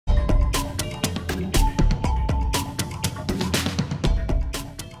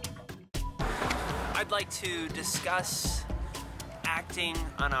like to discuss acting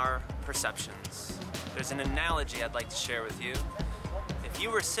on our perceptions. There's an analogy I'd like to share with you. If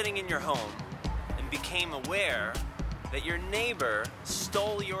you were sitting in your home and became aware that your neighbor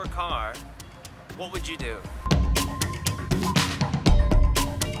stole your car, what would you do?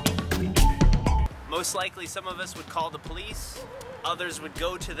 Most likely some of us would call the police, others would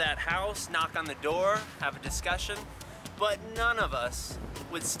go to that house, knock on the door, have a discussion, but none of us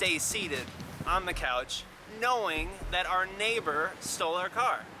would stay seated on the couch knowing that our neighbor stole our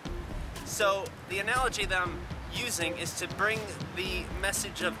car. So the analogy that I'm using is to bring the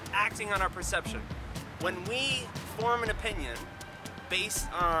message of acting on our perception. When we form an opinion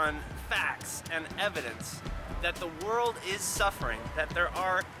based on facts and evidence that the world is suffering, that there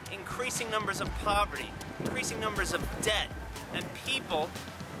are increasing numbers of poverty, increasing numbers of debt, and people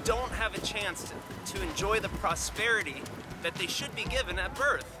don't have a chance to enjoy the prosperity that they should be given at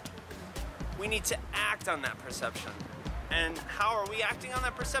birth. We need to act on that perception. And how are we acting on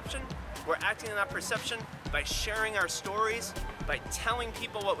that perception? We're acting on that perception by sharing our stories, by telling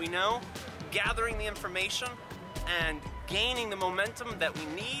people what we know, gathering the information, and gaining the momentum that we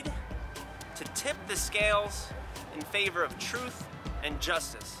need to tip the scales in favor of truth and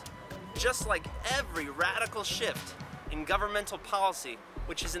justice. Just like every radical shift in governmental policy,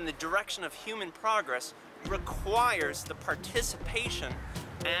 which is in the direction of human progress, requires the participation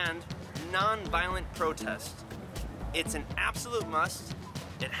and non-violent protest. It's an absolute must.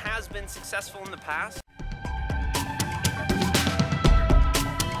 It has been successful in the past.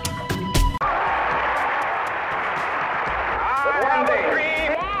 One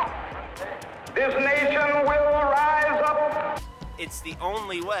day, this nation will rise up. It's the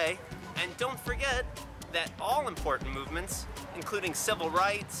only way, and don't forget that all important movements, including civil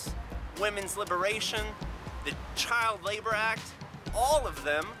rights, women's liberation, the Child Labor Act, all of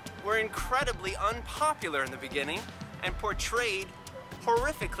them were incredibly unpopular in the beginning and portrayed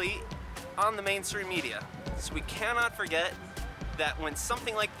horrifically on the mainstream media. So we cannot forget that when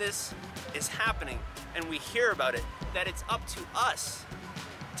something like this is happening and we hear about it, that it's up to us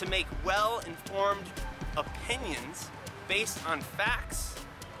to make well-informed opinions based on facts,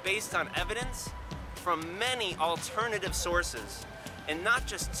 based on evidence from many alternative sources, and not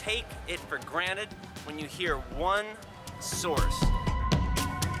just take it for granted when you hear one source.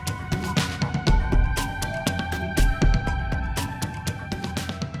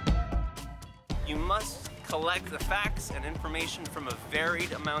 You must collect the facts and information from a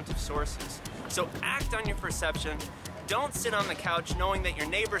varied amount of sources. So act on your perception. Don't sit on the couch knowing that your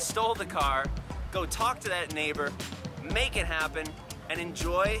neighbor stole the car. Go talk to that neighbor, make it happen, and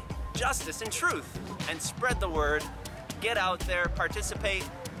enjoy justice and truth. And spread the word. Get out there, participate.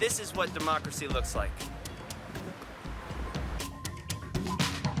 This is what democracy looks like.